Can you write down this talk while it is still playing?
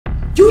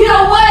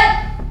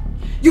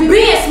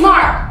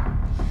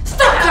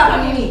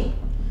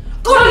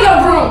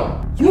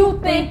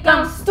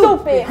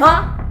fit,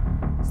 huh?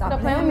 Stop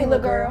playing with me,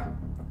 little girl.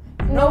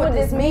 You know what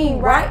this mean,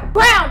 right?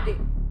 Grounded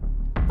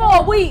for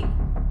a week.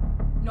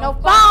 No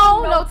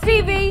phone, no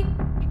TV.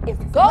 If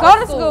you go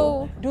to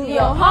school, do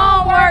your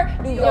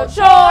homework, do your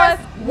chores,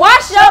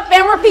 wash up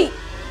and repeat.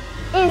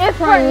 It's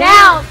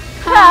pronounced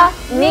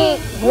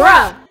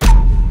Kinigra.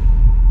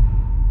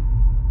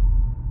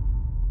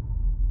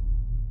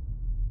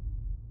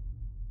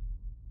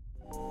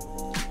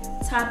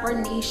 Topper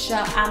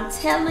Nisha, I'm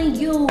telling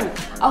you.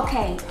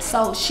 Okay,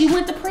 so she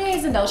went to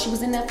prison though. She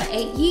was in there for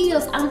 8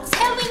 years. I'm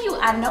telling you,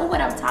 I know what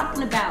I'm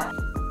talking about.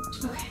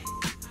 Okay.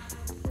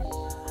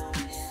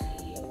 Let's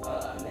see.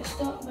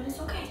 Messed up, but it's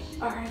okay.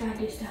 All right, I got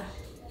this done.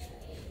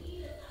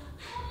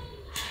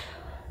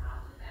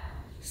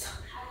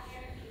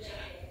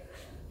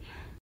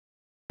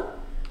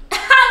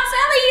 I'm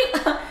telling you,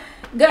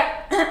 girl.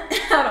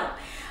 Hold on.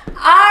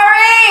 All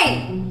right.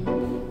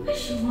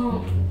 She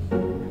won't.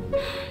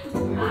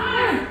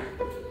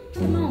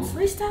 Come on,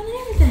 freestyle and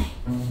everything.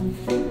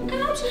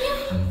 Come on, Gia.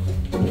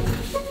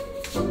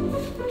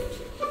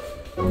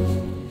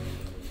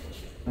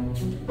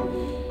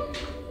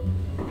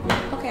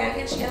 Okay, I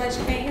guess she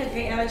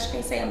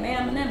can't say a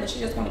ma'am and then, but she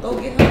just gonna go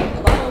get her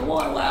a bottle of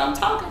water while I'm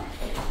talking.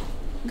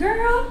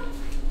 Girl,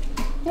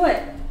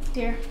 what?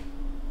 Dear.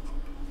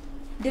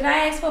 Did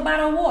I ask for a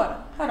bottle of water?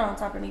 Hold on,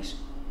 Tapanisha.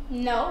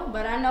 No,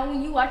 but I know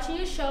when you watching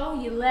your show,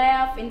 you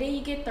laugh and then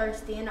you get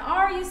thirsty. And the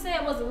R you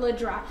said was a little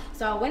dry.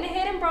 So I went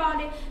ahead and brought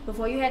it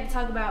before you had to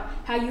talk about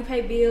how you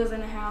pay bills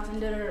in the house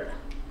and da-da-da.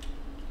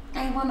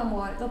 I ain't want no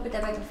water. Go put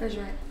that back in the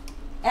refrigerator.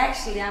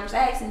 Actually, I was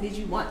asking,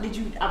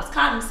 I was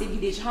calling to see if you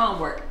did your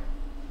homework.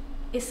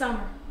 It's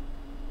summer.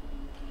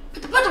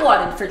 Put the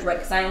water in the refrigerator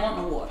because I ain't want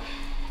no water.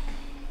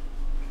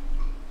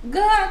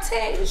 Girl, I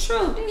tell you the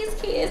truth. These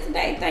kids,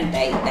 they think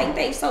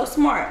they so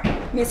smart.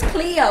 Miss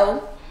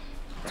Cleo.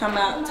 Talking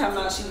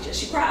about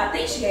she probably, I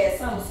think she had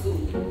summer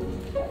school.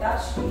 I thought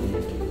she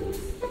did.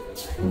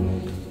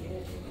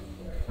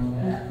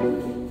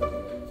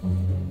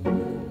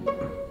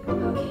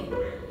 Okay.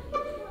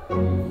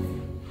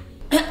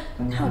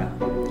 Hold on.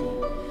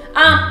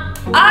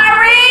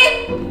 Ari!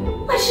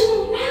 What you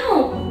want now?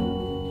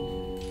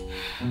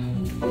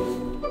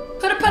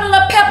 Put a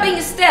little pep in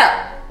your step.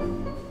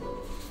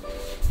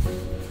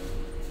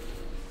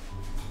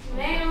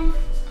 Ma'am.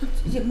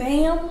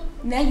 Ma'am?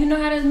 Now you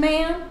know how to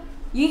ma'am?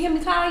 You didn't hear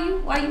me call you?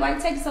 Why you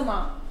taking so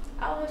long?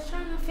 I was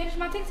trying to finish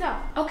my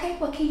TikTok. Okay,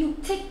 well can you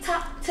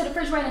TikTok to the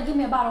refrigerator and give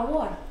me a bottle of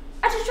water?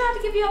 I just tried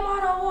to give you a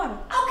bottle of water.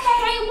 Okay,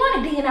 I ain't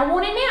want it then. I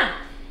want it now.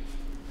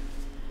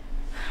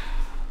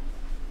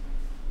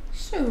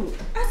 Shoot.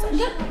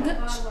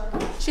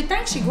 She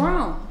thinks she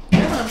grown.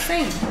 That's what I'm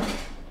saying.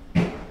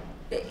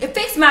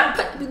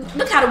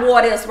 Look how the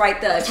water is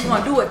right there. If you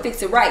want to do it,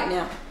 fix it right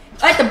now.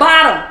 At the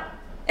bottom.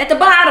 At the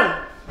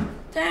bottom.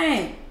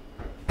 Dang.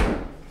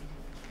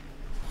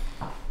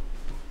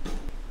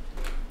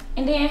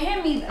 And then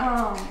hand me,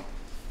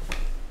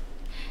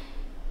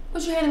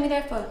 what you handing me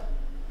that for?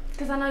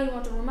 Because I know you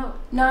want the remote.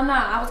 No,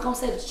 I was going to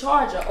say the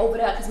charger over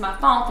there because my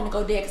phone finna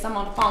go dead because I'm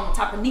on the phone with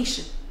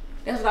Tapanisha.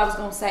 That's what I was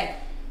going to say.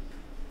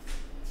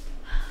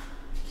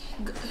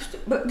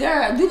 But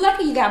girl, you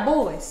lucky you got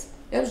boys.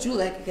 That was you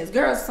lucky because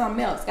girls are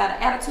something else. Got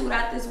an attitude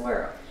out this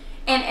world.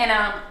 And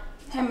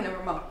hand me the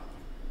remote.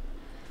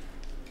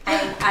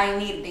 I ain't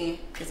need it then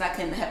because I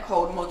couldn't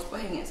hold multiple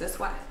hands. That's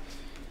why.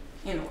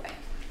 Anyway.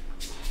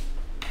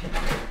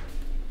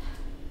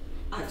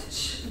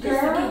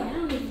 Girl, I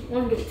don't even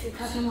want to get to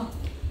TikTok no more.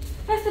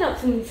 Messed it up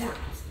too many times.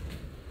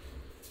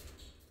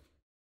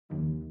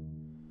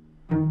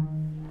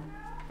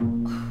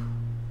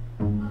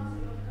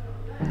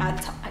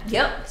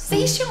 Yep.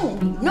 See, she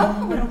don't know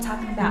what I'm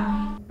talking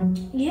about.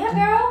 Yeah,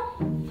 girl.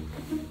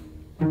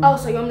 Oh,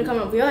 so you want me to come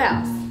over your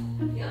house?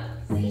 Yeah.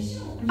 See, she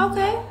don't.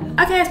 Okay.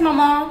 I can ask my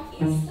mom.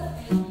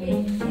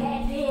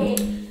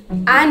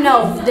 I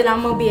know that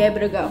I'm gonna be able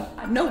to go.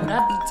 I know what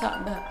I be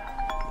talking about.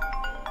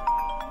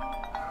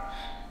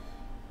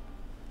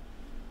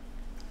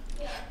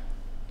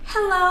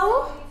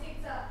 Hello?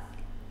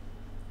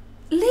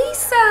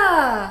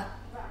 Lisa!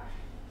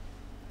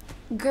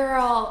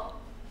 Girl,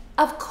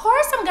 of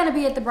course I'm gonna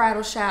be at the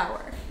bridal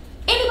shower.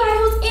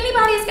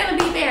 Anybody is gonna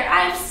be there.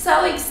 I am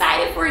so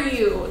excited for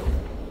you.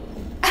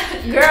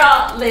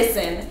 Girl,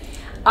 listen.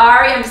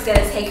 Ari, I'm just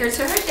gonna take her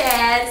to her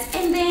dad's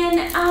and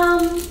then,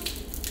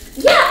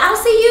 yeah, I'll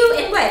see you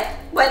in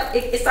what?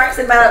 It starts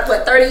in about,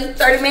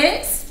 30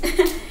 minutes?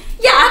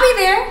 Yeah, I'll be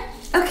there.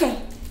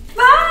 Okay,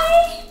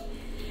 bye.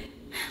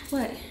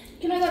 What?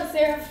 Can I go to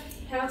Sarah's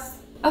house?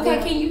 Okay,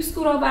 can you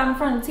scoot over out in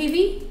front of the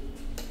TV?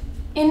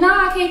 And no,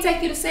 I can't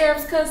take you to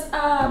Sarah's because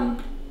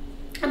I'm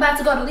about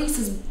to go to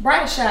Lisa's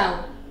bridal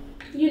shower.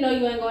 You know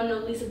you ain't going to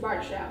no Lisa's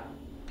bridal shower.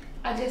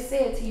 I just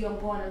said to you I'm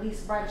going to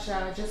Lisa's bridal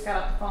shower. I just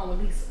got off the phone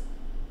with Lisa.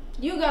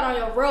 You got on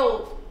your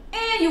robe,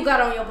 and you got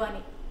on your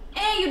bunny,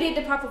 and you did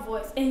the proper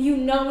voice, and you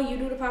know when you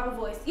do the proper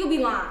voice, you be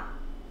lying.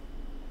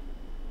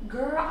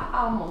 Girl, I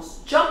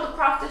almost jumped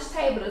across this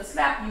table to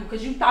slap you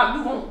because you thought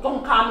you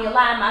gonna call me a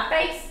lie in my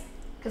face.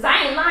 Because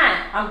I ain't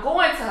lying. I'm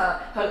going to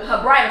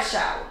her bridal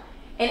shower.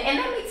 And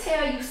let me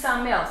tell you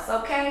something else,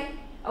 okay?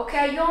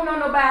 Okay, you don't know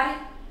nobody.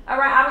 All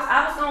right,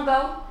 I was gonna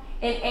go,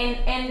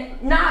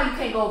 and now you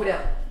can't go over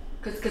there,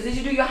 cause did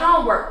you do your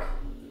homework?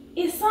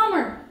 It's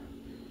summer.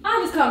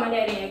 I just called my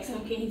daddy and asked him,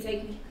 can he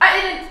take me? I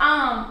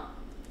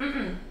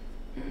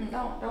didn't.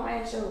 Don't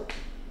ask your.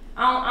 I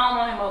don't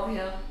want him over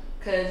here,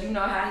 cause you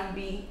know how he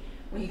be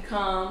when he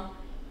come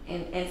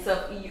and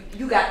stuff.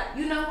 You got.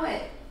 You know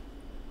what?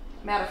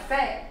 Matter of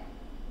fact,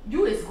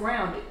 you is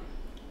grounded.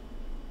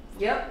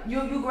 Yep,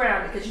 you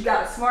grounded because you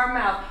got a smart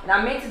mouth, and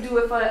I meant to do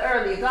it for the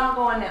earlier.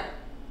 Go in there.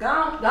 Go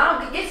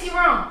on, get you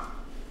wrong.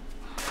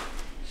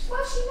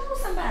 Well, she knows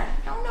somebody.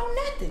 Don't know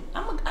nothing.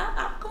 I'm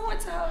going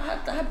to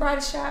her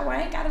bridal shower.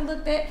 I ain't gotta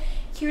look that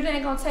cute. It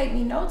ain't gonna take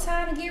me no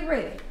time to get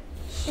ready.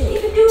 Shit, you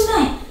can do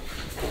nothing.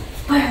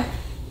 Well,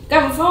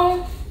 got my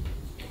phone.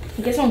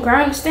 I guess I'm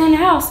grounded to stay in the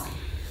house.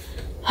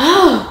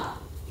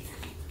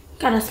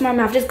 Got a smart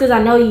mouth just because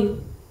I know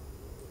you.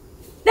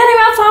 That ain't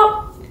my fault.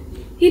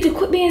 You need to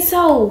quit being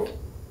so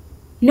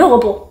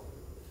knowable.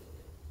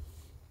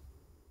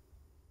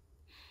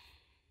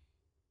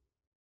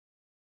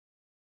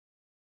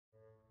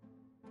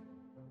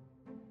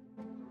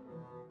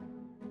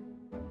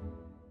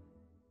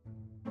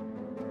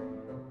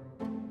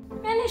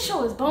 Man, this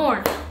show is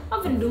boring.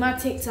 I'm finna do my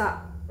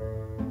TikTok.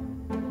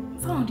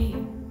 Phone dead.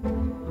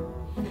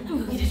 I'm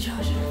gonna get a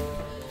charger.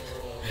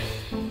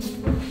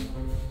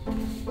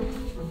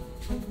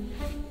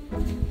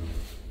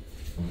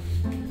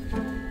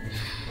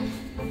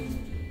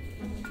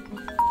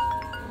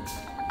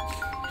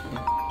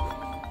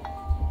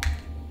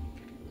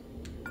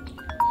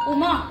 Oh,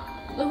 Mom,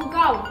 look who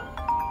called.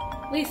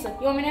 Lisa,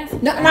 you want me to answer?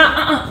 No,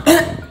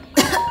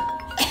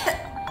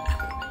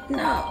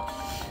 no.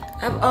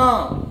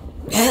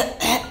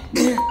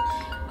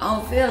 I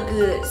don't feel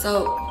good,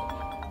 so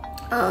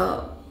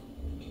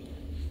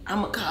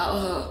I'ma call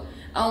her.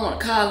 I don't wanna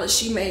call her.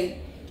 She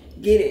may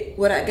get it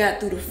what I got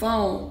through the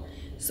phone.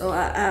 So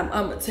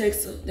I'ma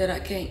text her that I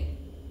can't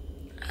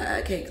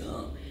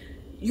come.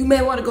 You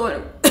may wanna go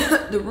in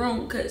the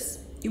room because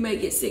you may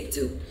get sick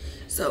too.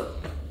 So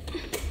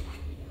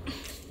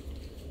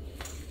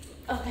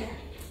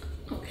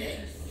Okay.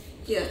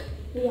 Yeah.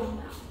 We all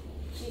know.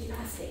 She's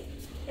not sick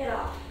at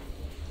all.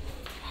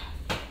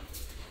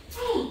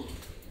 Hey.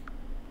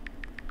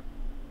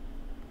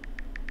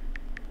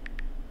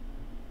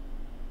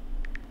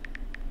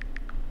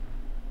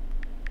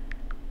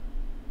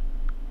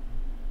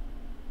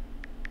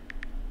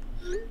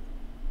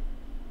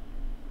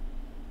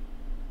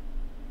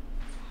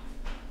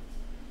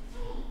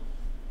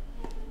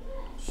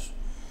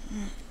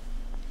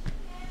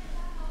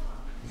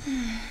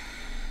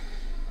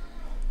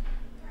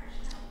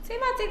 See,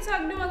 my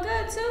TikTok doing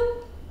good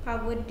too.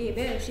 Probably would have did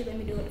better if she let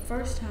me do it the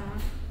first time.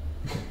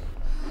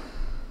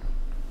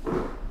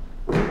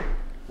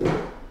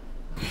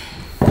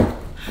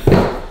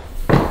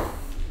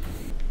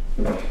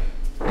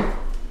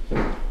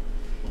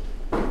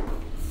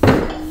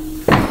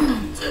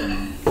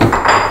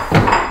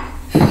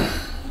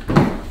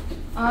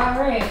 all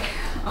right.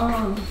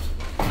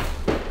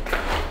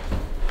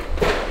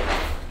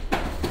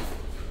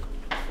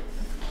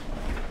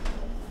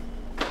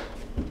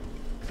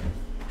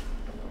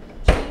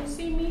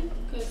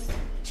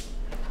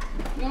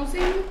 You don't see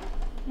me?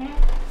 Yeah.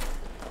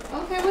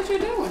 Okay, what you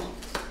doing?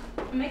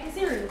 I'm making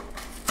cereal.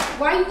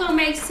 Why you gonna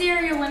make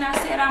cereal when I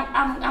said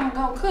I'm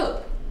gonna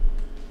cook?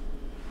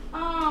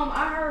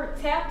 I heard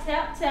tap,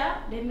 tap,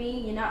 tap. That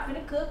means you're not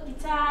gonna cook, you're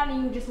tired,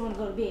 and you just wanna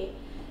go to bed.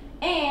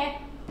 And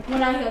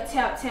when I hear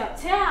tap, tap,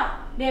 tap,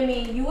 that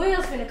means you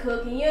is finna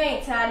cook and you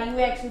ain't tired and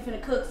you actually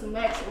finna cook some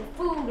actual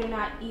food and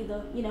not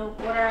either,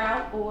 order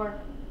out or,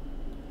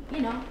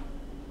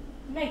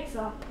 make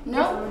some.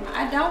 No,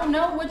 I don't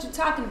know what you're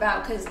talking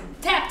about because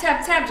tap,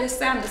 tap, tap just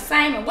sound the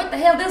same. And what the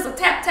hell is a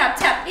tap, tap,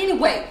 tap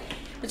anyway?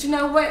 But you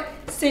know what?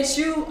 Since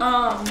you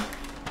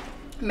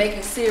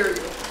making cereal,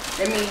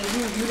 that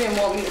means you didn't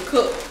want me to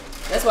cook.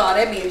 That's what all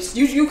that means.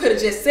 You could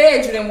have just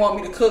said you didn't want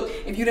me to cook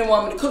if you didn't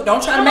want me to cook.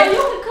 Don't try to make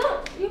you can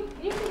cook. You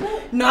can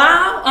cook.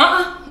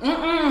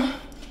 No,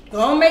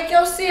 Go make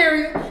your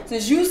cereal.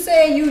 Since you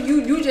said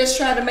you just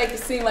try to make it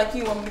seem like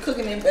you want me to cook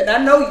it, but I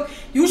know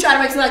you try to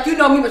make it seem like you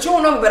know me, but you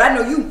don't know me. But I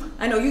know you.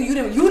 I know you.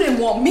 You didn't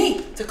want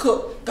me to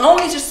cook. Go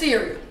and eat your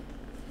cereal.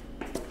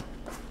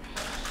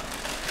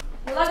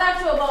 Well, I got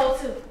you a bowl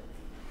too.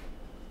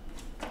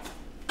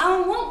 I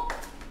don't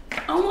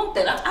want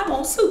that. I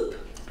want soup.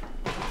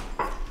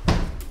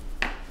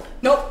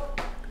 Nope.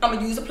 I'm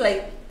gonna use a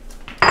plate.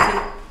 See,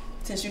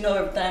 since you know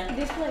everything.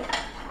 This plate.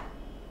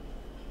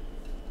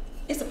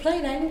 It's a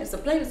plate, ain't it? It's a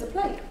plate. It's a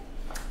plate.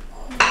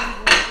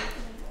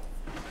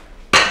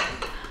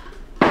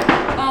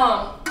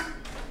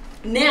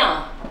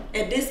 Now,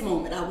 at this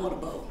moment, I want a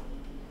bowl.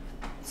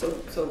 So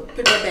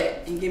put that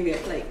back and give me a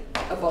plate,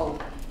 a bowl,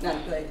 not a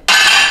plate.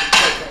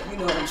 You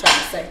know what I'm trying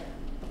to say.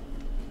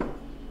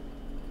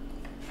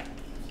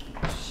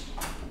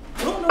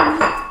 Don't know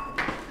me.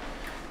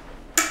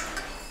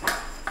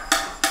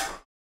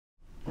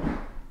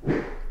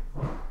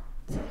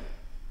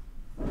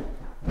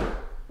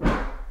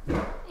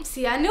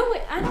 See, I knew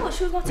it. I knew it.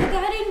 She was gonna take it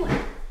out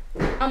anyway.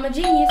 I'm a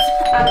genius.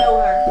 I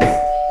know her.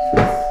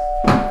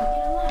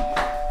 Get along.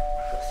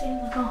 Go see the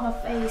look on her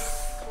face.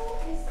 What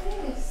is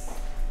this?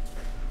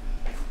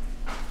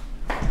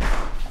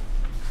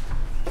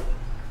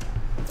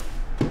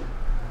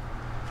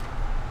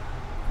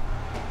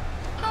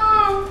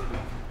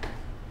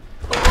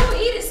 Who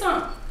overeated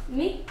something?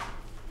 Me?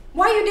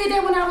 Why you did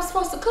that when I was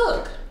supposed to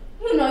cook?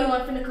 You know you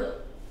weren't finna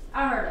cook.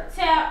 I heard a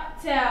tap,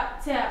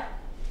 tap,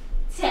 tap,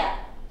 tap.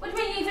 What do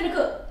you mean you ain't finna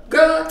cook?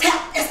 Girl,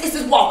 tap, it's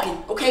just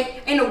walking,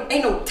 okay? Ain't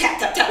no tap,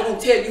 tap, tap gonna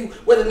tell you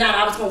whether or not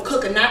I was gonna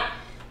cook or not.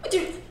 But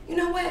you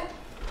know what?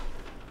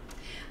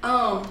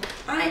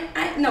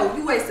 No,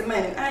 you wasting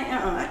money.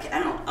 I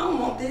don't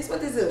want this.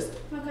 What is this?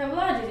 Okay,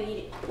 well I'll just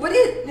eat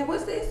it.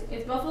 What's this?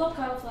 It's buffalo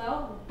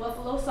cauliflower,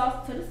 buffalo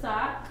sauce to the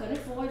side, cut in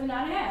fours and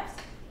out of halves.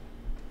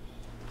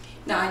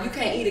 Nah, you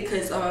can't eat it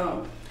cause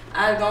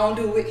I gonna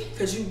do it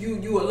cause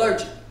you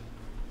allergic.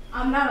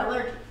 I'm not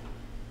allergic.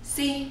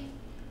 See,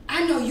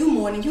 I know you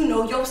more than you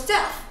know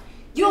yourself.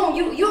 You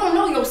don't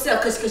know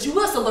yourself cause you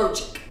was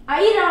allergic.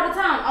 I eat it all the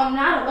time. I'm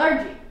not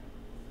allergic.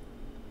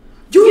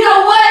 You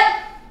know what?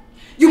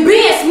 You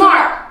being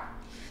smart.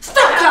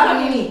 Stop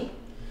copying me.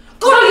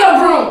 Go to your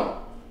room.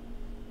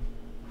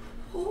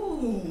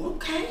 Ooh,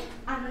 okay.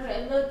 I know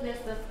that look, that's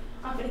the.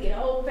 I'm gonna get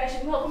an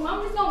old-fashioned milk.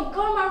 I'm just gonna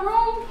go to my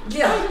room.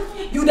 Yeah,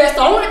 that's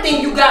the only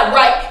thing you got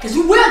right, because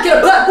you will get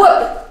a butt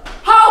whooping.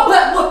 Whole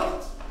butt whooping.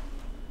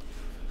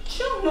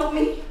 She don't know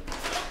me.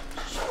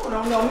 She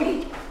don't know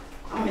me.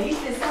 I'm gonna eat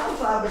this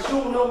cauliflower, but she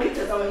don't know me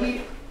because I'm gonna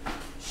eat it.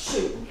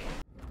 Shoot.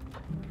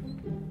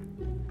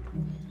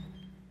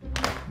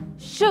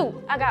 Shoot,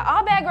 I got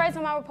all bad grades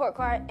on my report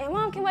card, and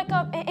Mom can wake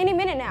up any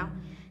minute now.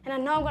 And I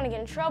know I'm gonna get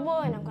in trouble,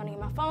 and I'm gonna get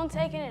my phone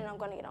taken, and I'm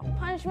gonna get on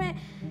punishment,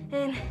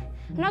 and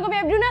I'm not gonna be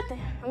able to do nothing.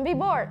 I'm gonna be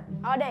bored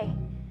all day.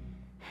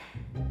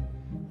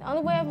 The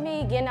only way of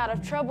me getting out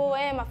of trouble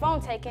and my phone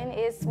taken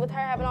is with her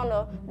having on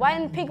the white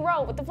and pink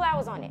robe with the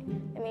flowers on it.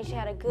 That means she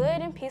had a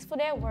good and peaceful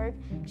day at work.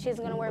 She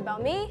isn't gonna worry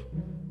about me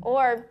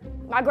or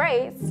my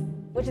grades,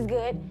 which is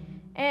good.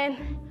 And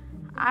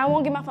I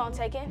won't get my phone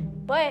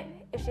taken. But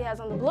if she has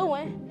on the blue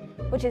one,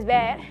 which is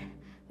bad,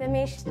 that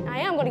means I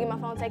am gonna get my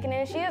phone taken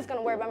and she is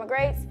gonna worry about my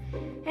grades.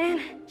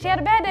 And she had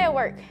a bad day at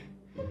work.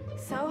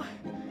 So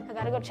I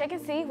gotta go check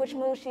and see which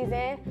mood she's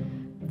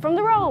in from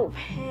the robe.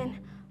 And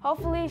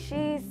hopefully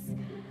she's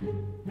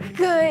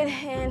good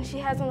and she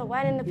has on the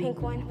white and the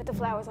pink one with the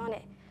flowers on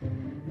it.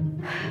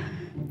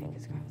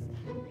 Fingers crossed.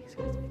 Fingers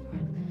crossed.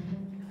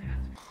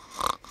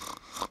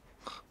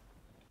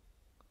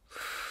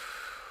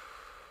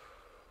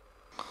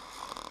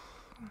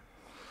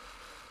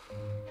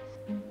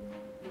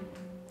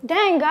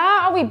 Dang,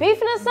 God, are we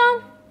beefing or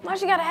something? Why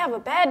she gotta have a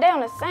bad day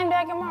on the same day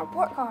I get my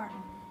report card?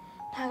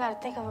 Now I gotta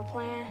think of a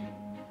plan.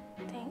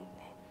 Think.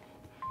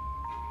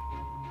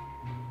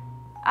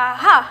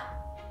 Aha!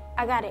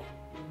 I got it.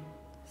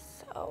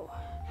 So,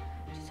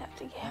 just have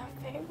to get her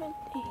favorite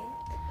thing.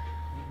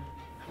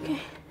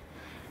 Okay.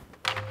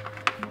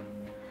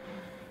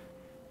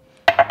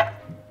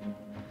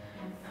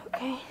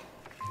 Okay.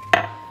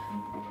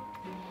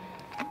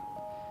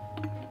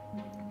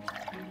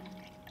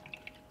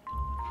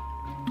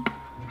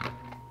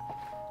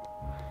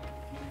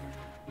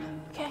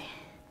 Okay.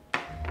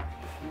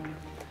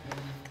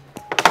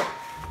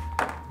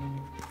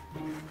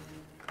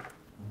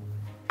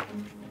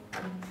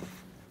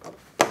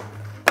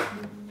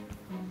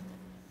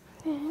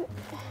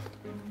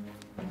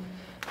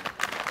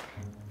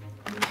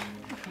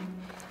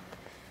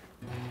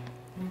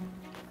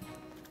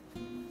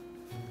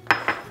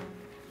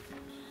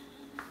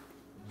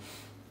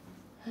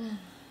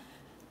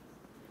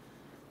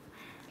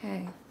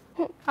 Hey.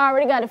 I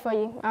already got it for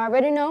you. I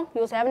already know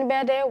you was having a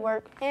bad day at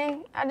work,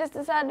 and I just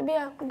decided to be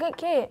a good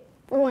kid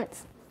for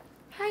once.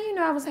 How you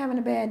know I was having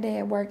a bad day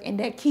at work and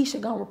that Keisha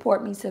gonna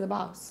report me to the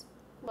boss?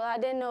 Well, I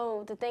didn't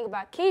know the thing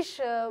about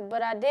Keisha,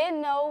 but I did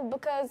know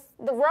because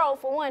the roll,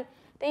 for one.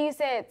 Then you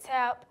said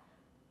tap,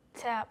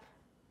 tap,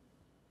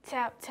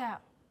 tap,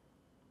 tap.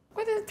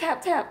 What is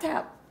tap, tap,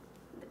 tap?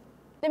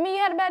 That mean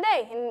you had a bad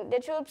day and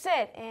that you're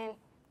upset. And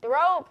the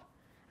robe,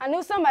 I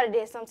knew somebody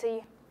did something to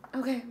you.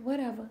 Okay,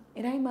 whatever.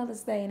 It ain't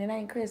Mother's Day and it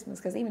ain't Christmas,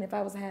 because even if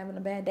I was having a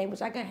bad day,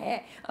 which I could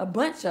have a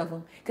bunch of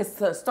them,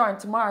 because starting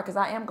tomorrow, because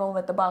I am going to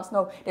let the boss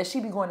know that she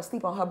be going to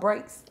sleep on her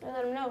breaks. I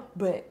let him know.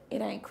 But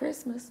it ain't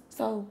Christmas,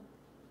 so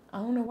I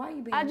don't know why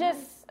you being I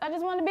just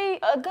want to be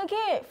a good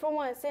kid for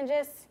once and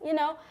just, you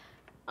know,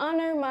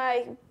 honor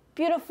my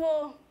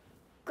beautiful,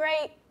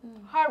 great,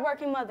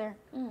 hardworking mother.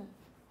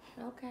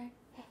 Okay.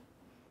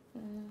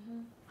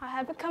 I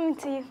have it coming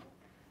to you.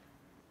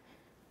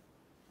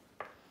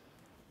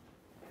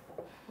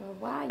 Well,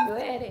 while you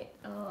at it,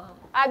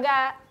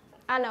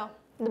 I know,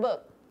 the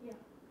book. Yeah.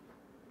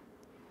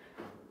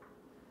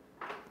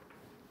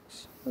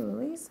 At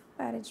least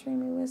somebody treat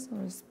me with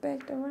some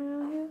respect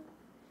around here.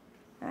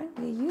 I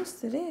get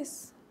used to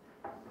this.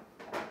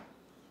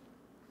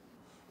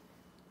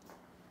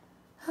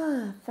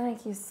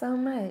 Thank you so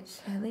much.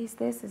 At least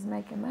this is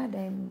making my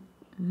day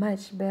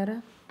much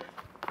better.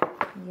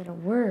 Get a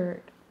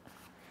word.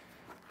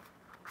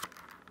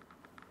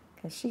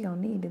 Cause she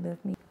gonna need to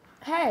lift me.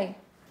 Hey,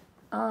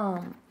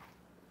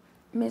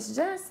 Miss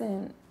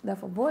Johnson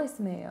left a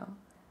voicemail.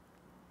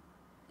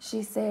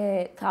 She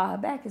said call her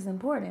back is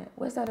important.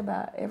 What's that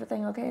about?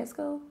 Everything okay at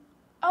school?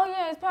 Oh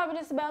yeah, it's probably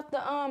just about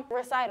the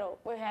recital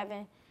we're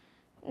having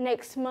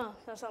next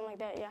month or something like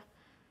that, yeah.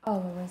 Oh,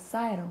 a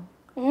recital.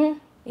 Mm-hmm.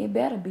 It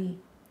better be.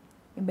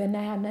 It better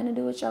not have nothing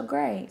to do with your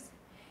grades.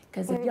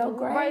 Cause if your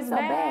grades are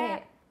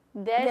bad,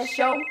 that's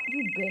your...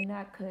 You better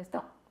not cuss.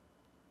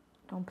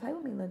 Don't play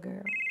with me, little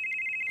girl.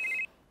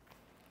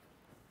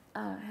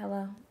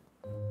 Hello.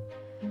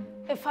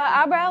 If her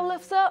eyebrow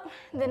lifts up,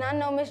 then I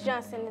know Miss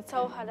Johnson and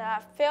told her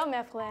that I failed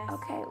math class.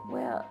 Okay,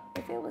 well,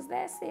 if it was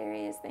that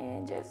serious,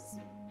 then just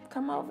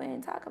come over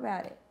and talk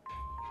about it.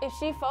 If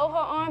she fold her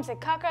arms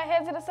and cock her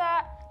head to the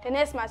side, then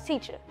that's my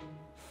teacher.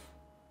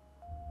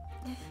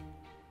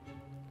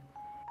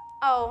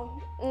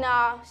 Oh,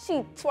 nah,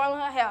 she twirling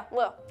her hair.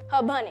 Well,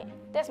 her bunny.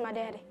 That's my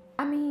daddy.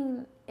 I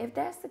mean, if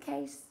that's the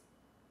case,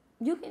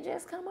 you can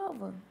just come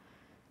over.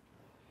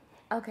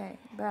 Okay,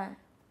 bye.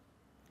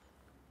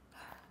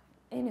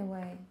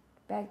 Anyway,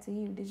 back to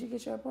you. Did you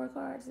get your report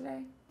card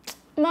today?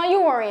 Mom,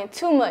 you worrying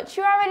too much.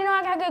 You already know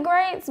I got good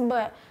grades,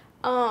 but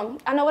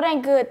I know it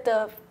ain't good,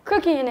 the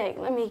crook in your neck.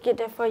 Let me get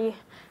that for you.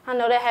 I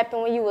know that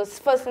happened when you was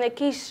fussing at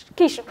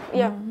Keisha.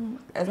 Yeah. Mm-hmm.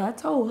 As I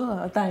told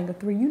her a thing or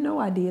three, you know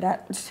I did. Now,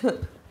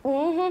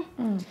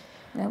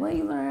 where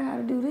you learn how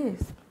to do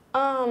this?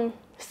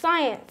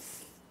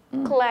 Science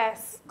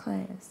class.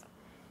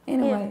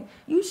 Anyway,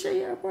 you sure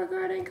your report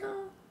card ain't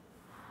come?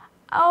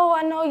 Oh,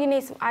 I know you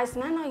need some ice,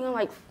 and I know you don't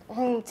like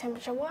room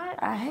temperature water.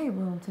 I hate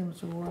room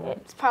temperature water.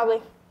 It's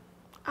probably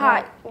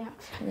hot. Yeah.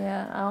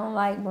 Yeah, I don't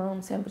like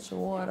room temperature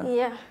water.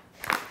 Yeah.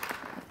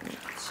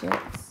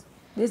 Chips.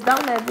 This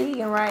donut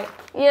vegan, right?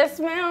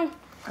 Yes, ma'am.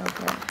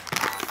 Okay.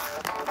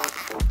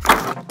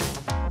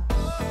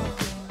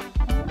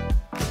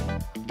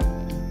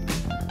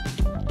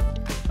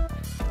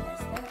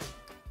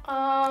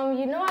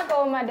 You know I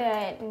go with my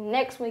dad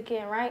next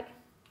weekend, right?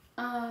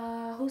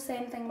 Who said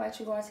anything about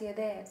you going to your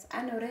dad's?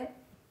 I know that.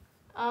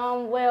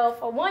 Well,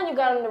 for one, you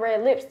got on the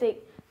red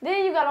lipstick,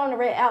 then you got on the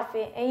red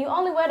outfit, and you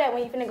only wear that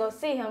when you finna go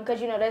see him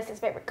because you know that's his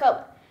favorite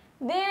color.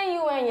 Then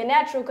you wearing your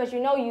natural because you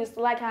know you used to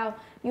like how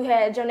you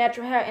had your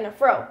natural hair in a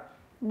fro.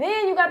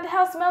 Then you got the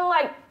house smelling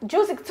like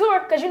Juicy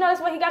Couture because you know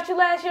that's what he got you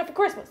last year for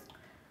Christmas.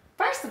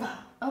 First of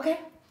all, okay,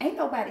 ain't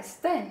nobody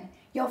stunning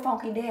your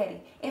funky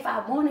daddy. If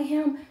I wanted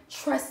him,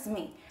 trust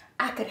me,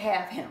 I could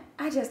have him.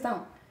 I just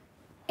don't.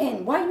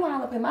 And why you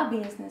all up in my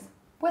business?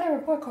 Where that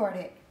report card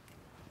at?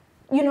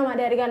 You know my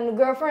daddy got a new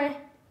girlfriend?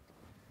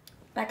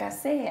 Like I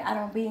said, I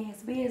don't be in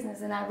his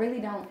business and I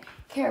really don't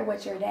care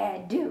what your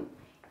dad do.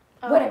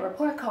 Where that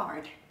report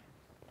card?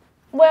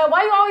 Well,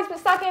 why you always been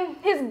stalking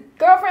his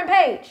girlfriend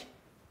page?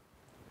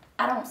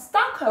 I don't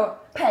stalk her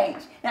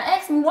page. Now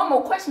ask me one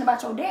more question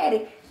about your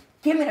daddy.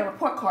 Give me the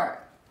report card.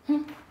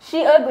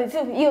 She ugly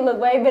too. You look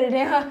way better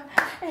than her.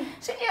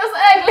 She is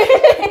ugly.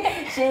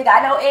 She ain't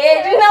got no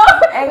edge, you know?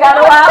 Ain't got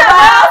no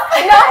eyebrows.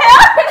 No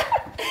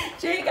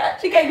hair.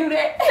 She can't do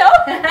that. No.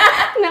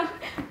 No.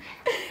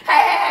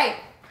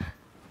 Hey.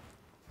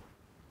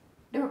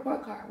 The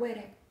report card, where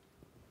that?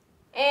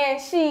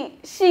 And she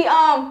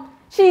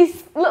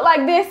looked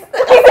like this.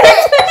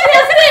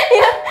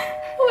 Yeah.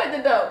 Who at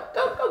the door?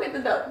 Go get the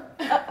door.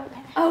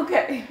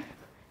 Okay.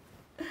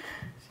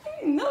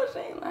 No, she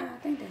ain't lying. I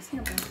think that's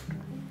him.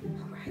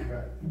 All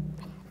right.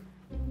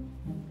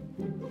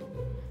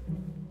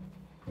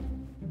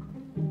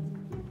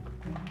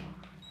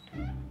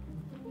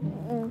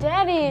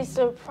 Daddy, it's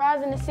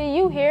surprising to see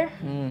you here.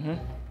 Mm-hmm.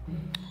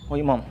 Where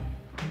your mom?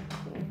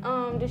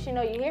 Does she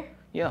know you here?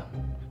 Yeah.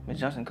 Miss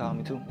Johnson called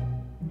me too.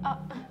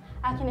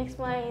 I can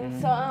explain.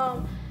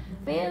 So,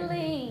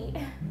 Billy,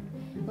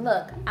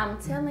 look, I'm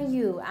telling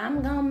you,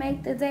 I'm gonna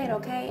make the date,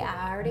 okay?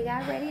 I already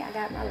got ready. I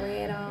got my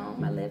red on,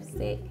 my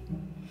lipstick.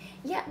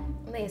 Yeah,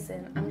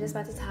 listen, I'm just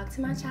about to talk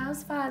to my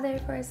child's father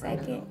for a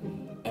second,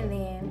 and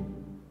then,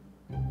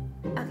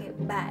 okay,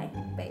 bye,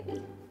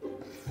 baby.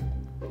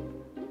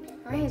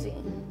 Reggie,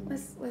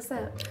 what's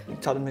up? You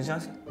talked to Miss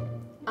Johnson?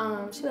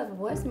 She left a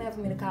voicemail for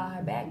me to call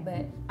her back,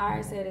 but I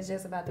already said it's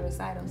just about the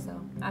recital, so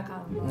I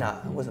called her. Nah,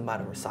 it wasn't about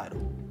a recital.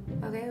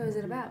 Okay, what was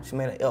it about? She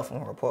made an F on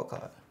her report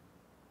card.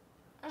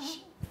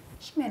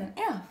 She made an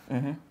F?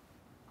 Mm-hmm.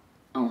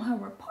 On her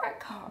report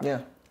card?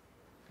 Yeah.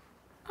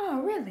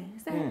 Oh, really?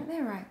 Is that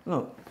right?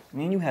 Look,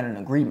 me and you had an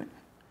agreement.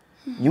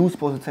 You was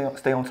supposed to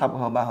stay on top of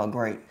her about her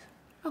grades.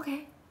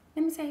 Okay,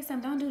 let me tell you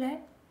something. Don't do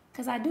that,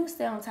 because I do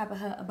stay on top of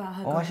her about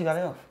her Why grades. she got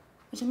an F?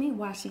 What you mean,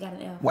 why she got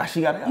an F? Why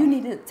she got an F? You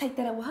need to take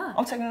that up with her.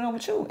 I'm taking it up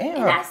with you and And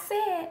her. I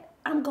said,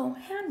 I'm going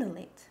to handle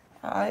it.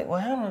 All right, well,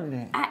 handle it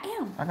then. I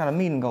am. I got a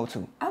meeting to go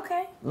to.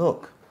 Okay.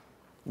 Look,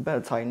 you better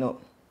tighten up.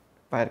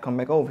 If I had to come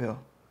back over here,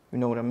 you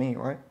know what I mean,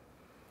 right?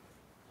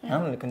 Yeah.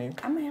 Handle it,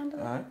 Kinigra. I'm going to handle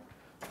it. All right.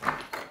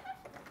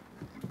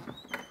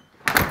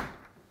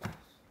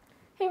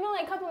 he really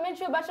ain't compliment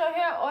you about your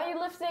hair or your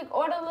lipstick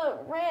or the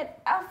little red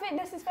outfit.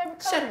 That's his favorite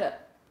color. Shut it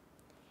up.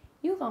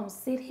 You gonna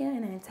sit here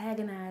and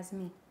antagonize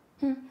me.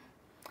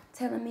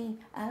 Telling me,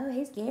 oh,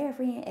 his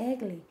girlfriend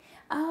ugly.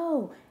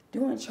 Oh,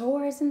 doing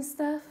chores and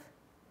stuff.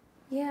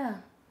 Yeah,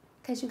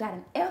 because you got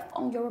an F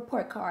on your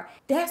report card.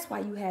 That's why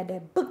you had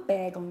that book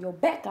bag on your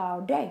back all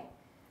day.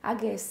 I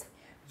guess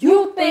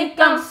You think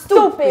I'm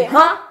stupid,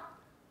 huh?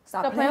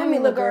 Stop playing with me,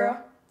 little girl.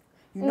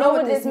 You know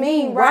what this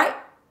mean, right?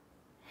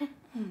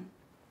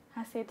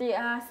 I said 3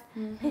 eyes.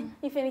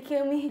 You finna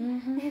kill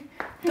me?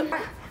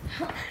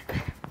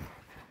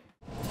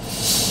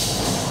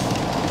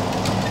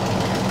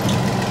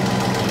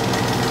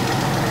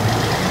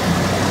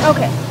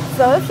 Okay,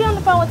 so if she on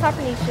the phone with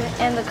Tapanisha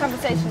and the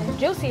conversation is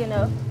juicy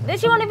enough, then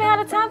she won't even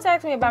have the time to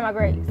ask me about my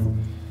grades.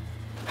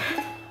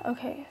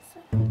 Okay.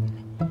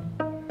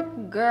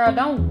 girl,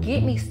 don't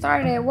get me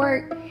started at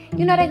work.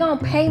 You know they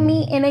gonna pay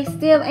me and they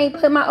still ain't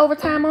put my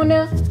overtime on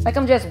there? Like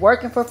I'm just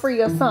working for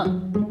free or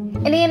something.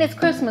 And then it's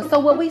Christmas, so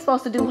what we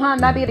supposed to do, huh?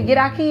 Not be able to get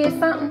our kids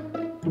something?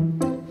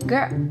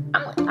 Girl,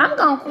 I'm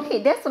gonna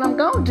quit. That's what I'm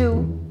gonna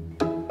do.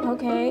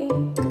 Okay.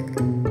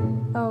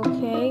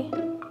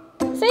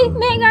 See,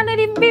 they ain't got nothing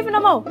even beefing no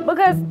more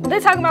because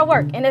they're talking about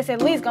work and it's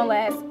at least gonna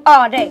last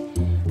all day.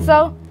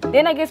 So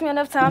then that gives me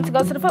enough time to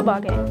go to the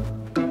football game.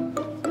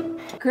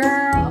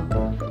 Girl,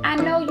 I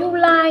know you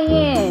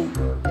lying.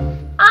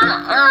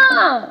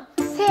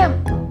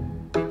 Tim,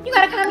 you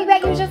gotta call me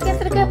back and just get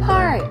to the good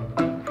part.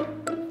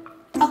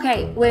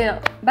 Okay,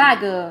 well, bye,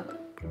 girl.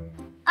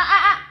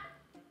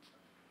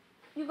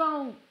 You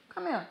gon'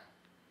 come here.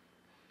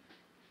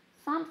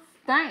 Some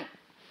stink.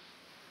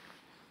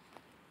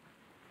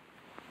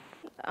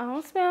 I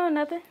don't smell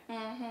nothing.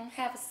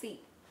 Have a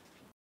seat.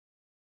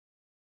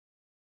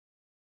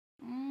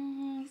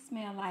 You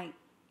smell like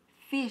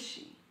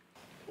fishy.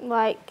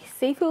 Like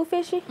seafood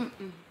fishy?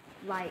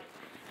 Like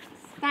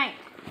stank,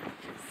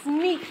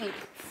 sneaky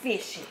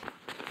fishy.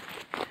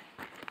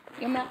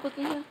 Your mouth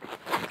looking here?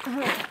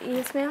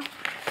 You smell?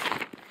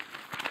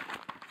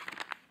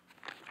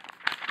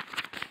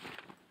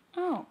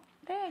 Oh,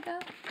 there you go.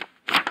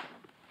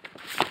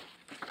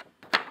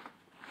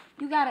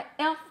 You got an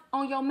F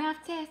on your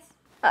math test?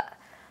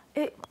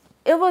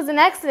 It was an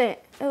accident.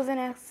 It was an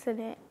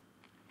accident.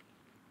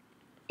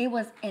 It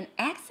was an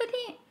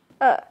accident?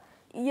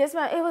 Yes,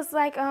 ma'am. It was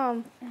like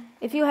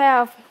if you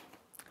have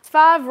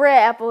 5 red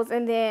apples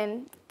and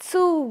then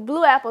 2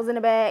 blue apples in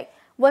the bag,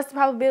 what's the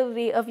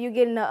probability of you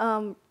getting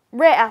a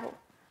red apple?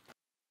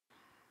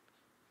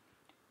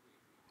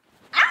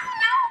 I don't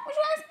know. What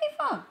you asking me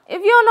for?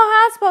 If you don't know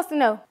how I'm supposed to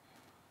know.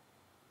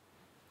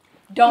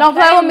 Don't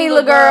play with me,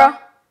 little girl.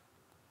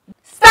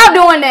 Stop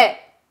doing that.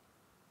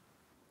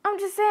 I'm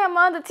just saying,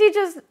 Mom, the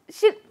teachers,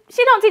 she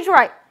don't teach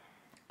right.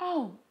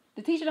 Oh,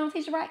 the teacher don't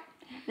teach right?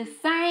 The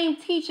same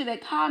teacher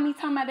that called me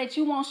talking about that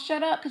you won't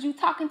shut up because you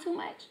talking too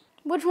much.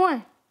 Which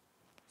one?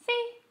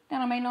 See, that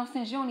don't make no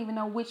sense. You don't even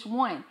know which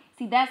one.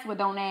 See, that's what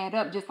don't add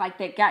up, just like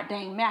that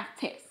goddamn math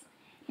test.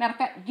 Matter of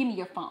fact, give me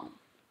your phone.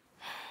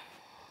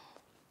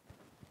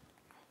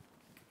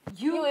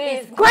 You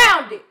is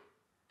grounded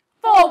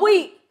for a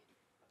week.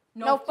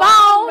 No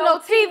phone, no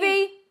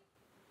TV.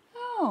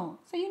 Oh,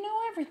 so you know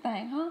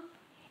everything, huh?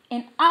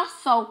 And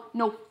also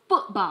no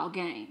football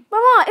game. But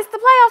Mom, it's the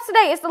playoffs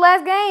today. It's the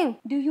last game.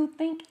 Do you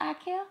think I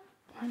care?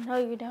 I know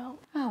you don't.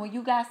 Oh, well,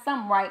 you got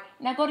something right.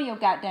 Now go to your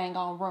goddamn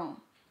own room.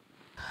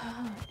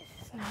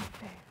 It's not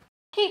fair.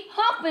 Keep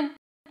humping.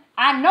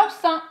 I know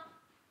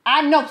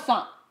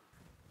something.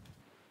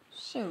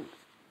 Shoot.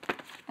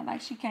 And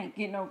like she can't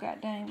get no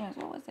goddamn guns.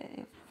 What was that?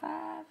 If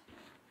 5,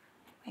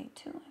 wait,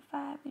 2 and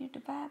 5, you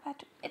divide by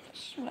 2.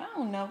 Shoot, I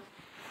don't know.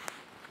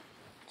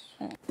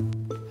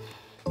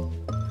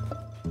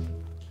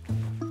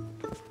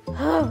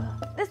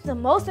 This is the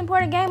most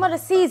important game of the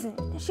season.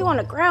 And she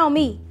wanna ground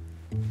me.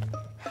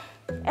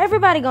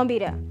 Everybody gonna be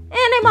there. And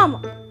their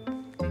mama.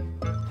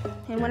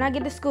 And when I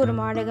get to school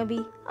tomorrow, they're gonna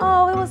be,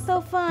 oh, it was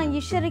so fun.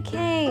 You should have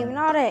came and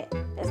all that.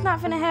 It's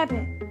not finna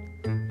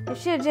happen. If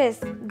she'll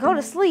just go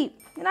to sleep,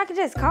 then I can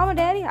just call my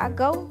daddy. I'll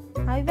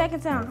be back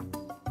in town.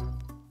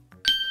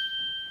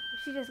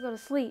 If she just go to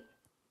sleep,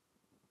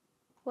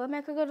 what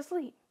make her go to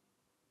sleep?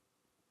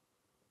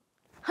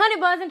 Honey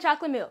buns and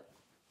chocolate milk.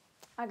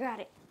 I got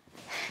it.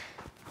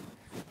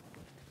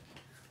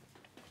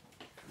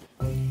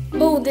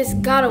 Oh, this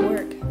gotta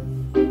work.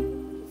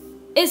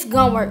 It's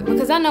gonna work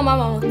because I know my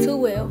mama too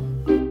well.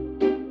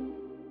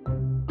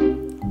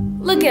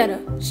 Look at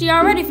her. She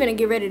already finna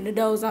get ready to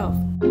doze off.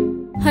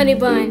 Honey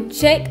bun,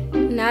 check.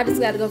 Now I just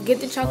gotta go get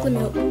the chocolate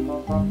milk.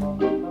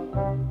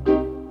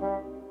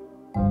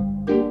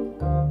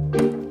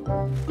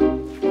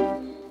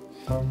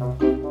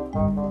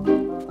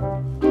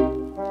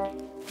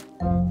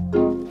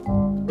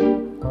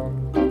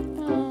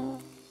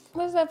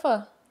 What's that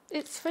for?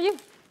 It's for you.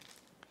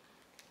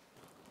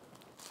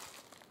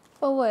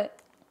 For what?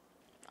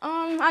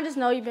 I just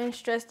know you've been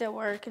stressed at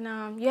work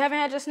and you haven't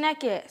had your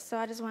snack yet, so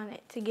I just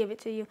wanted to give it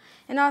to you.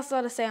 And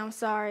also to say I'm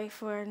sorry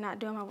for not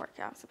doing my work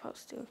I'm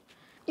supposed to.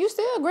 You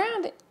still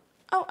grounded.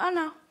 Oh, I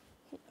know.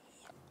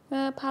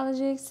 My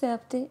apology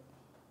accepted.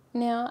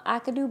 Now, I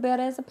could do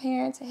better as a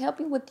parent to help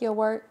you with your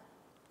work.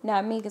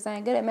 Not me, because I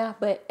ain't good at math,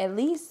 but at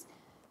least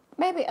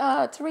maybe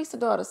Teresa's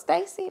daughter,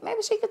 Stacy,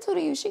 maybe she could tutor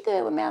you. She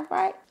good with math,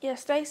 right? Yeah,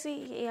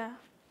 Stacy, yeah.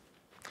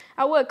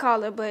 I would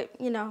call her, but,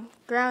 you know,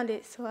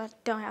 grounded, so I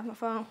don't have my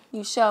phone.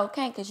 You sure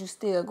can't because you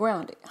still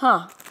grounded,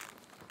 huh?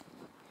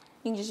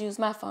 You can just use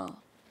my phone.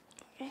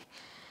 Okay.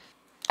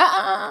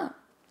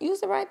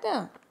 Use it right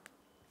there.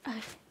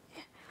 Okay.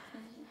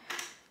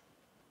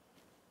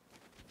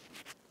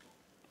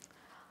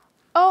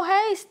 Oh,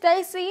 hey,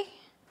 Stacy.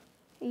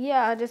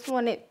 Yeah, I just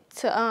wanted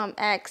to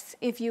ask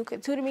if you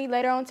could tutor me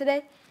later on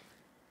today.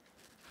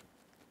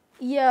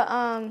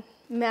 Yeah,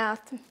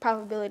 math,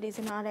 probabilities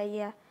and all that,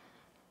 yeah.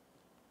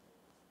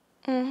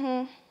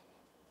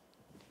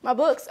 My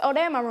books, oh,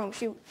 they're in my room,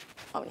 shoot.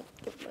 Oh, yeah,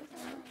 give the books.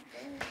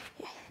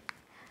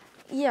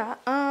 Yeah,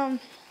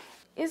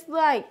 it's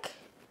like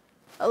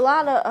a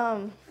lot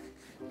of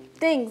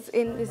things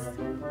in this. I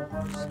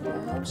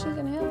hope she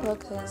can help her,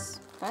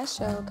 because I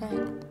sure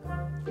can't.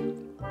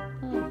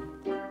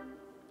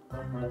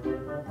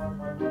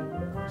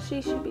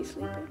 She should be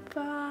sleeping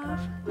 5,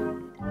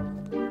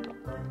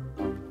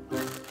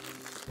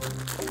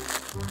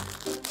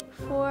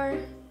 4,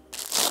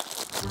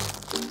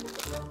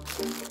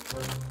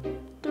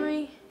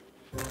 3,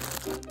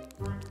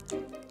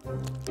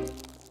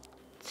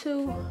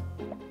 2,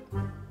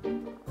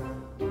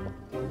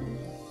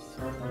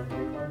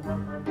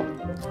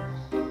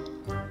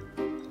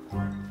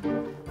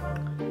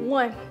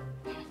 1.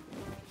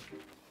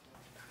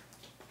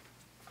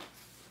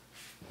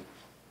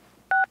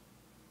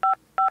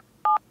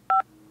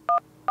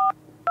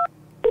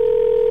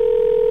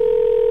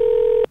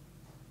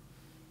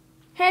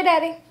 Hey,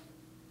 Daddy.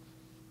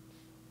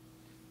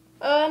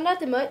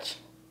 Nothing much.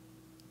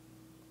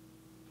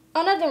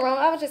 Oh, nothing wrong.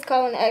 I was just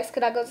calling to ask,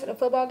 could I go to the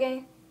football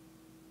game?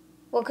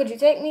 Well, could you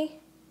take me?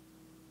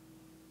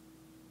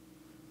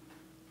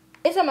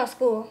 It's at my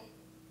school.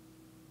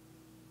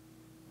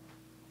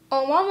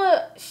 Oh,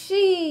 Mama,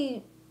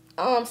 she,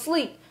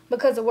 sleep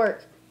because of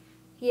work.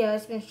 Yeah,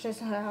 it's been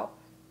stressing her out.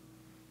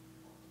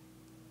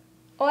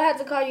 Oh, I had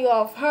to call you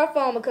off her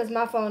phone because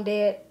my phone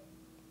dead.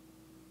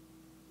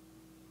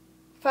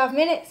 5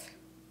 minutes?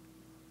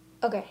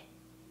 Okay.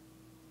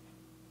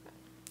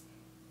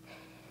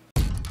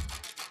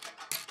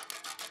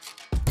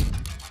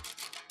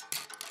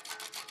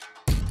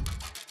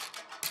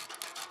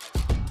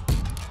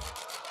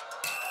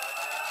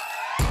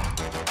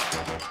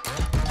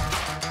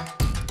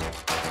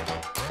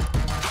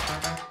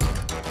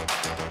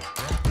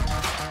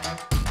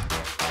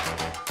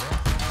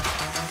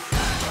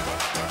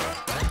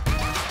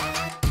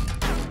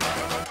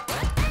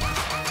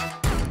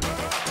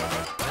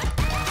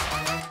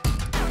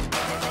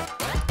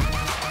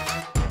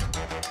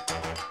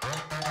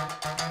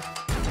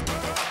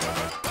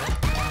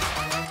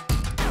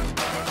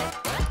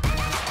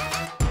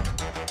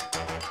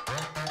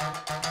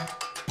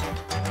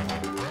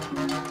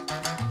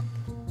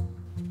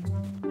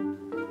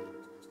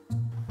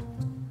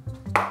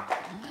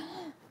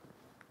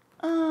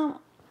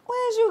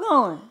 Where's you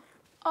going?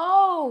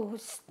 Oh,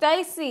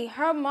 Stacy,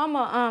 her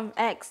mama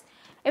asked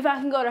if I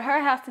can go to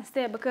her house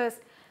instead because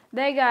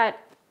they got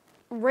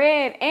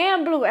red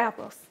and blue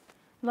apples.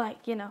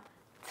 Like, you know,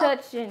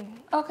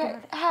 touching. Okay,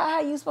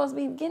 how you supposed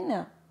to be getting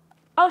there?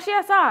 Oh, she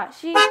outside.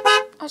 She.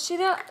 Oh, she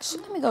there?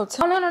 Let me go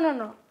tell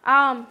Oh,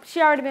 no.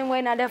 She already been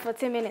waiting out there for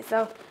 10 minutes,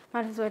 so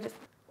might as well just.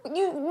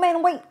 You made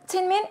him wait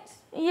 10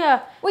 minutes?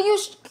 Yeah. Well, you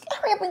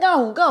hurry up and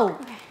go.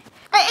 Okay.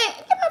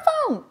 Hey, get my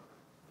phone.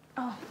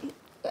 Oh.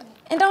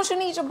 And don't you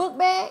need your book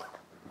bag?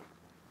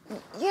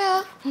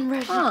 Yeah.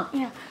 Huh.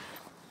 Yeah.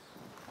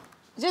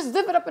 Just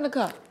zip it up in the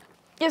cup.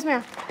 Yes,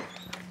 ma'am.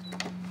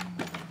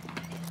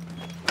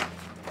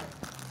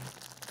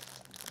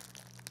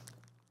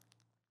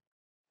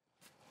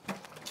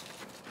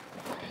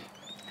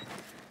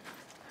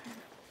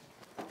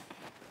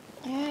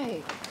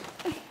 Hey.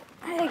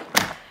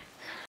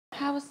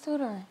 How was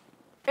tutoring?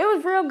 It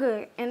was real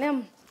good. And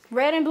them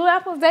red and blue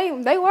apples,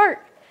 they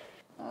work.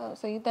 Oh,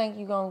 so you think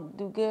you're going to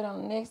do good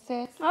on the next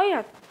test? Oh,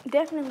 yeah.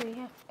 Definitely,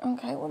 yeah.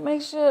 Okay, well,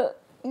 make sure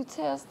you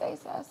tell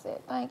Stacey I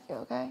said thank you,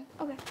 okay?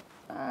 Okay.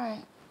 All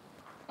right.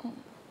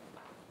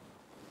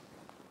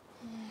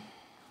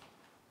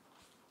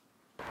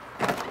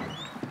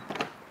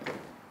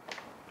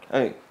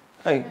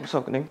 Hey, what's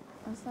up, Kinigra?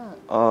 What's up?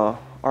 I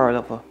already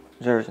left her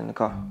jersey in the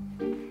car.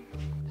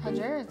 Her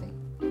jersey?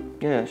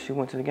 Yeah, she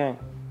went to the game.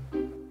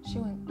 She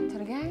went to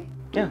the game?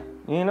 Yeah,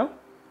 you ain't know?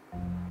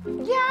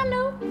 Yeah, I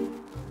knew.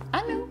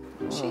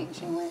 She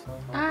went.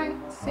 All right,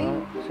 see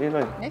you. See you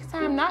later. Next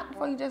time, not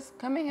before you just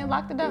come in here and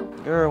lock the door.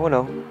 Girl,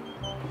 whatever.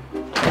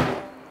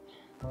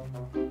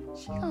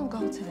 She gonna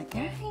go to the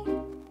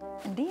game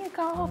and then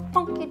call her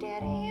funky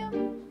daddy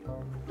him?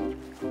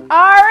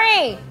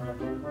 Ari!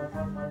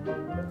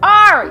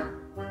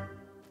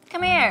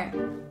 Come here.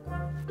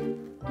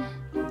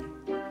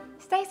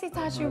 Stacy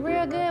taught you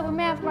real good with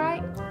math,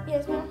 right?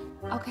 Yes, ma'am.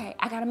 Okay,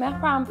 I got a math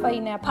problem for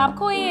you now. Pop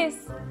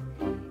quiz.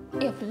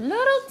 If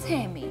little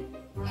Tammy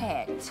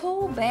had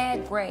 2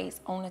 bad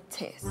grades on a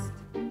test.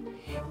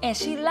 And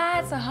she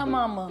lied to her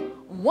mama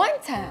one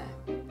time.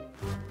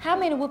 How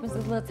many whoopings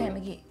does little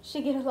Tammy get?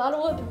 She get a lot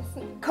of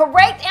whoopings.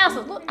 Correct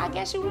answer. Look, I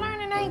guess you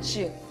learning, ain't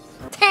you?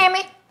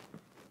 Tammy.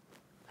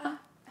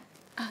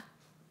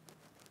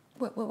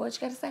 What you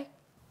gotta say?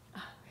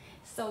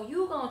 So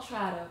you gonna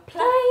try to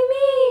play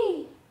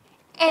me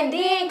and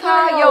then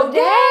call your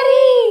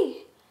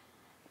daddy?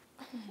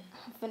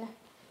 I'm finna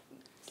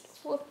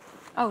swoop.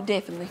 Oh,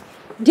 definitely.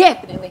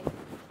 Definitely.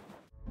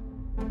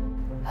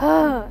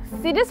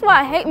 See, this is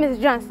why I hate Miss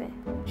Johnson.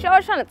 She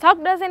always trying to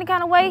talk to us any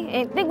kind of way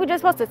and think we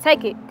just supposed to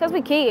take it, because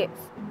we kids.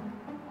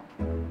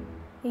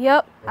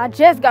 Yep, I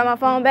just got my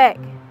phone back.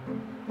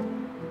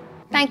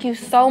 Thank you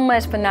so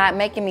much for not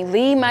making me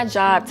leave my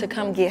job to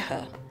come get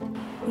her.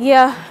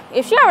 Yeah,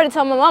 if she already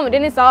told my mama,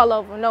 then it's all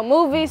over. No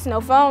movies, no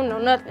phone, no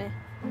nothing.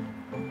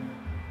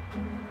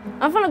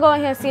 I'm finna go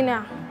in here and see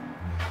now.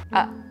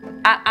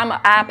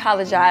 I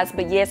apologize,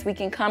 but yes, we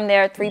can come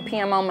there at 3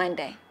 p.m. on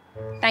Monday.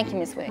 Thank you,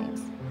 Miss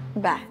Williams.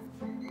 Bye.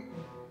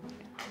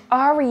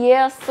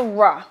 Ariel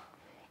Sarah,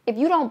 if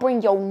you don't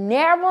bring your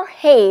narrow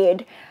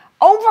head,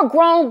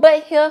 overgrown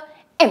butt here,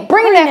 and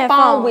bring that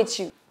phone with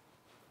you.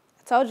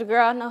 I told you,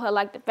 girl, I know her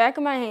like the back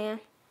of my hand.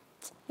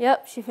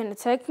 Yep, she finna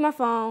take my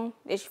phone.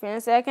 Then she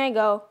finna say I can't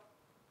go.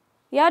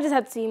 Yeah, I just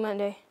have to see you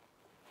Monday.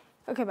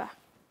 Okay, bye.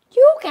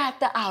 You got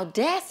the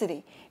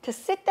audacity to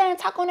sit there and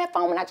talk on that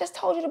phone when I just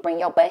told you to bring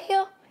your butt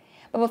here?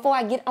 But before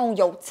I get on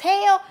your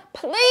tail,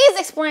 please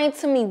explain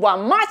to me why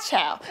my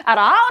child, out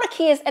of all the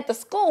kids at the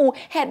school,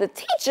 had the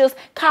teachers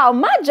call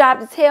my job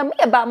to tell me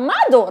about my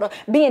daughter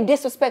being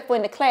disrespectful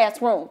in the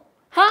classroom.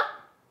 Huh?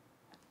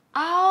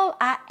 All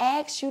I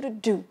ask you to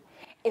do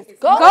is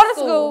go to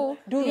school,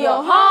 do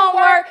your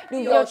homework, do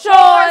your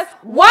chores,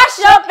 wash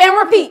up and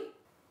repeat.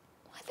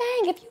 Well,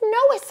 dang, if you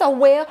know it so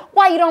well,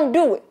 why you don't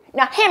do it?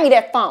 Now hand me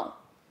that phone.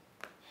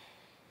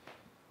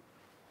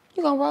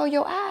 You gonna roll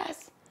your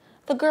eyes?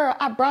 The girl,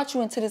 I brought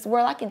you into this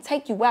world. I can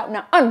take you out.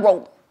 Now unroll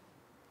them.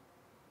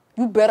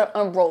 You better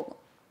unroll them.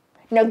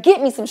 Now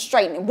get me some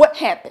straightening. What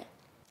happened?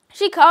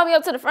 She called me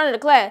up to the front of the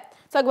class,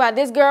 talk about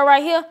this girl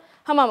right here,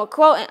 her mama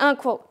quote and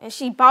unquote, and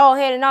she bald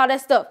headed and all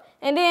that stuff.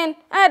 And then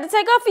I had to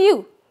take her for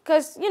you,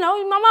 because, you know,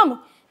 you're my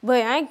mama.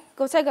 But I ain't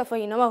gonna take her for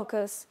you no more,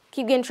 because I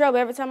keep getting in trouble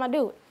every time I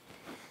do it.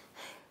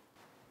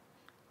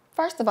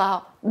 First of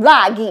all,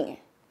 lie again.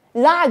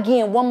 Lie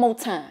again one more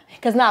time.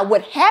 Because now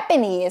what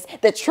happened is,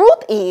 the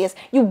truth is,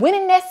 you went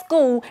in that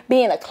school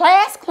being a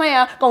class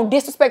clown, gonna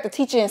disrespect the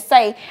teacher and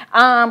say,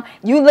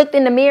 you looked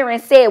in the mirror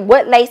and said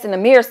what lace, and the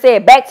mirror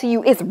said back to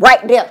you, it's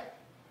right there.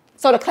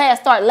 So the class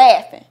start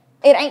laughing.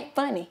 It ain't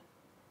funny.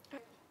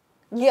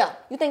 Yeah,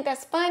 you think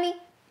that's funny?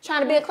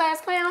 Trying to be a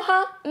class clown,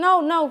 huh?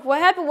 No. What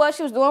happened was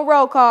she was doing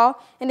roll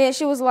call, and then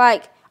she was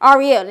like,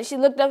 Ariel, and she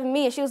looked up at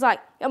me, and she was like,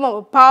 your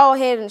mama bald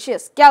head and she a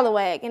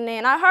scallywag. And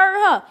then I heard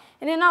her,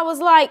 and then I was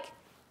like,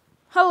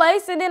 her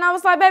lace, and then I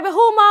was like, baby,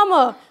 who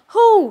mama?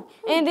 Who?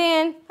 And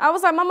then I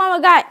was like, my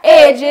mama got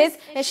edges,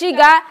 and she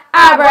got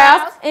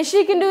eyebrows, and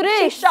she can do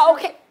this. She sure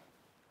can.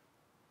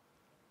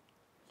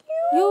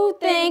 You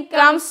think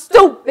I'm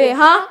stupid,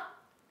 huh?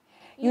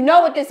 You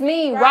know what this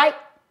means, right?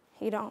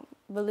 You don't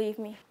believe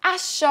me. I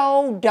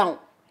sure don't.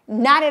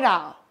 Not at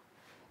all.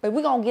 But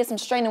we're going to get some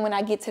straightening when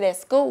I get to that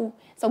school.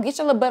 So get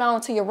your little butt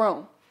on to your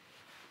room.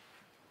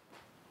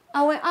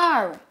 Oh, and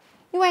Ari,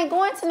 you ain't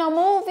going to no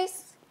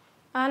movies?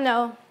 I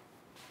know.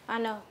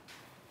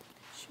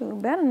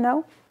 Shoot, better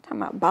know.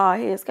 Talking about bald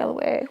head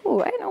scallywag.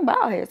 Ooh, ain't no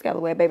bald head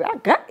scallywag, baby. I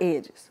got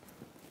edges.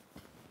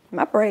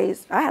 My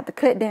braids, I have to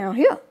cut down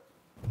here.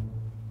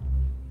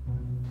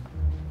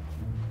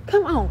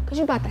 Come on, because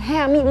you about to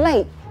have me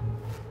late.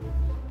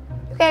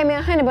 You gave me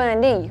a honey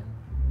bun, didn't you?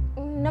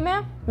 No,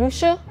 ma'am. You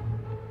sure?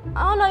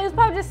 I don't know. You was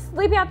probably just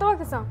sleepy after work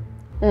or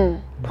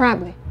something.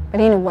 Probably. But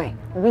anyway,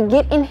 when we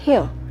get in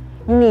here,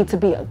 you need to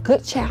be a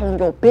good child and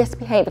your best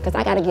behavior, because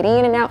I got to get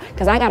in and out,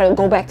 because I got to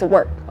go back to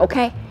work,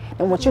 okay?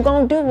 And what you're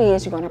going to do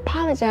is you're going to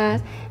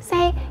apologize.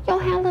 Say,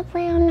 your hair look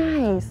real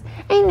nice.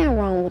 Ain't nothing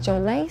wrong with your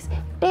lace. You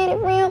did it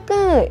real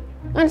good.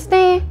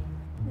 Understand?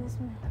 Yes,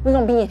 ma'am. We're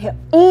going to be in here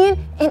in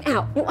and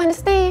out. You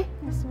understand?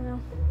 Yes,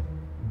 ma'am.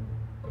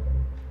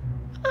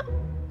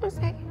 One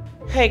second.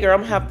 Hey girl, I'm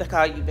gonna have to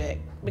call you back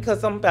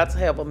because I'm about to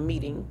have a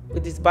meeting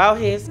with this bald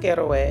head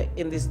scatterwag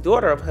and this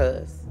daughter of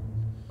hers.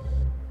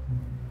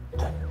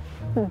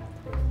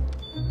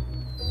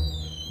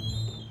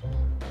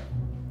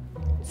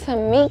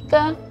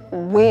 Tamika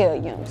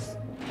Williams.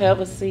 Have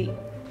a seat.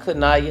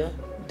 Kanaya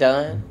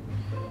Dunn.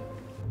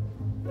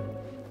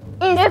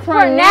 It's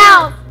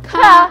pronounced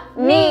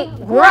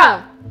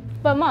Kinigra.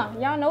 But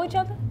Mom, y'all know each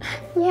other?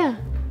 Yeah,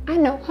 I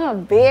know her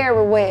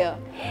very well.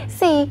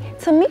 See,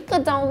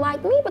 Tamika don't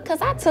like me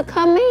because I took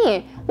her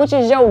man, which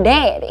is your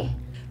daddy.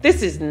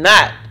 This is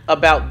not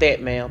about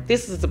that, ma'am.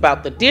 This is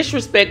about the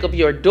disrespect of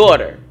your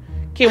daughter.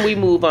 Can we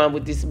move on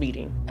with this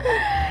meeting?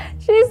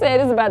 She said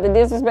it's about the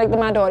disrespect of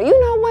my daughter.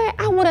 You know what?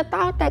 I would have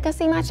thought that, because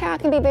see, my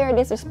child can be very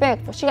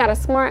disrespectful. She got a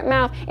smart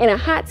mouth and a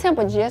hot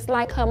temper just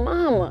like her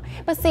mama.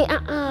 But see,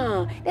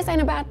 this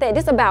ain't about that.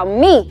 This about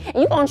me.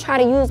 And you gonna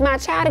try to use my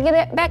child to get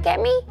it back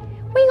at me?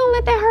 We gonna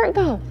let that hurt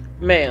go.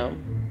 Ma'am,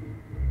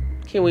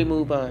 can we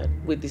move on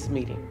with this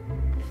meeting?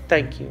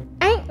 Thank you.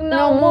 Ain't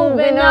no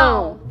moving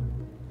on.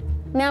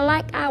 Now,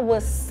 like I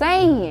was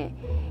saying,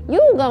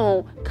 you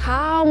gonna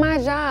call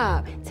my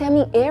job, tell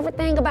me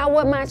everything about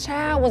what my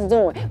child was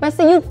doing. But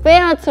see, you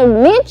failed to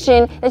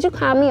mention that you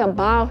called me a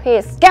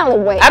bald-head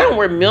scallywag. I don't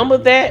remember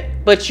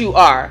that, but you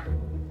are.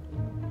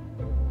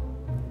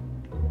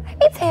 Let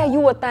me tell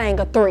you a thing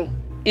of three.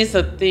 It's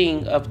a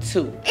thing of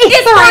two.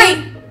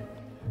 It's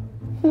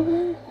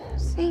three!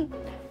 See,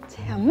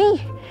 tell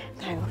me.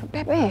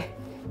 Baby,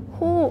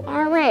 who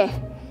already?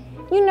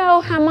 You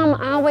know how mama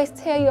always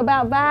tell you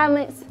about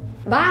violence?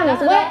 Violence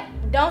what?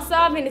 Don't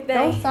solve anything.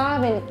 Don't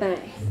solve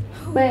anything.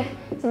 But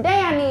today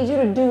I need you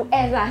to do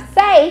as I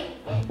say,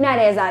 not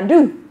as I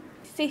do.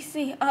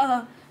 See,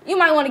 you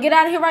might want to get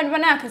out of here right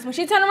now, because when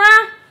she turn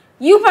around,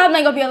 you probably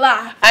ain't gonna be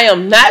alive. I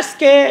am not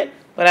scared,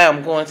 but I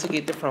am going to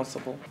get the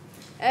principal.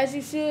 As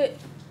you should.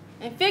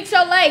 And fix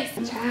your lace.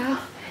 Child,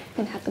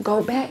 gonna have to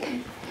go back.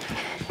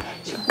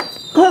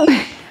 Go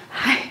back.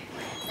 All right,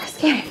 let's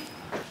get it.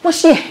 Where's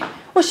she at?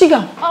 Where's she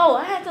going? Oh,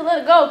 I had to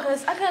let her go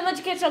because I couldn't let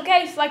you catch your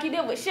case like you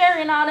did with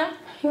Sherry and all them.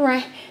 You're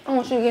right. I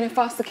want you to get in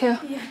foster care.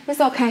 Yeah. It's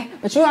okay.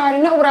 But you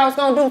already know what I was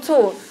going to do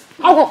to her.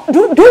 I'm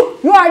going to do.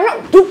 You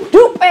already know.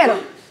 Do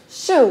better.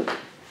 Shoot.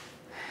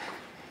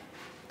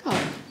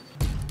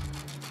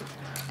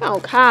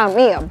 Don't call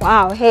me a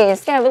bald-head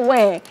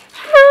scallywag.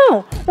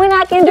 How? When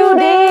I can do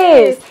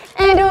this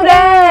and do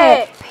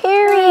that.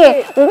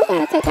 Period. Well, we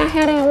got to take our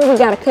hair down. We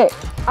got to cut.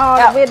 Oh,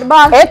 at the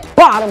bottom. At the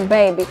bottom,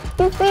 baby.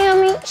 You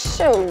feel me?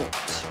 Shoot.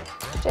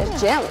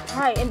 Just jealous.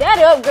 Right, and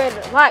Daddy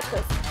upgraded a lot,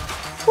 cause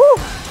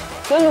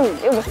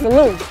salute. It was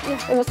salute.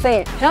 It was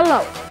saying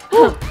hello.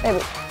 Baby,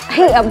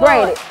 he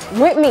upgraded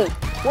with me.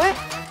 What?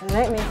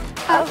 Let me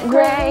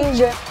upgrade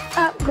you,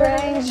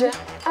 upgrade you,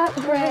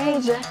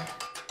 upgrade you.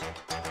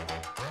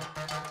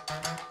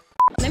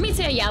 Let me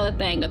tell y'all a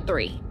thing of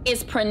three.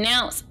 It's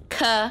pronounced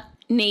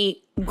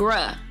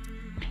Kinigra.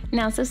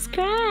 Now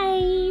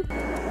subscribe.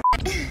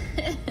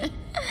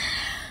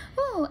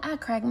 Ooh, I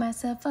cracked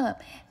myself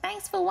up.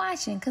 Thanks for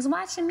watching, because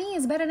watching me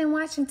is better than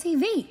watching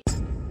TV.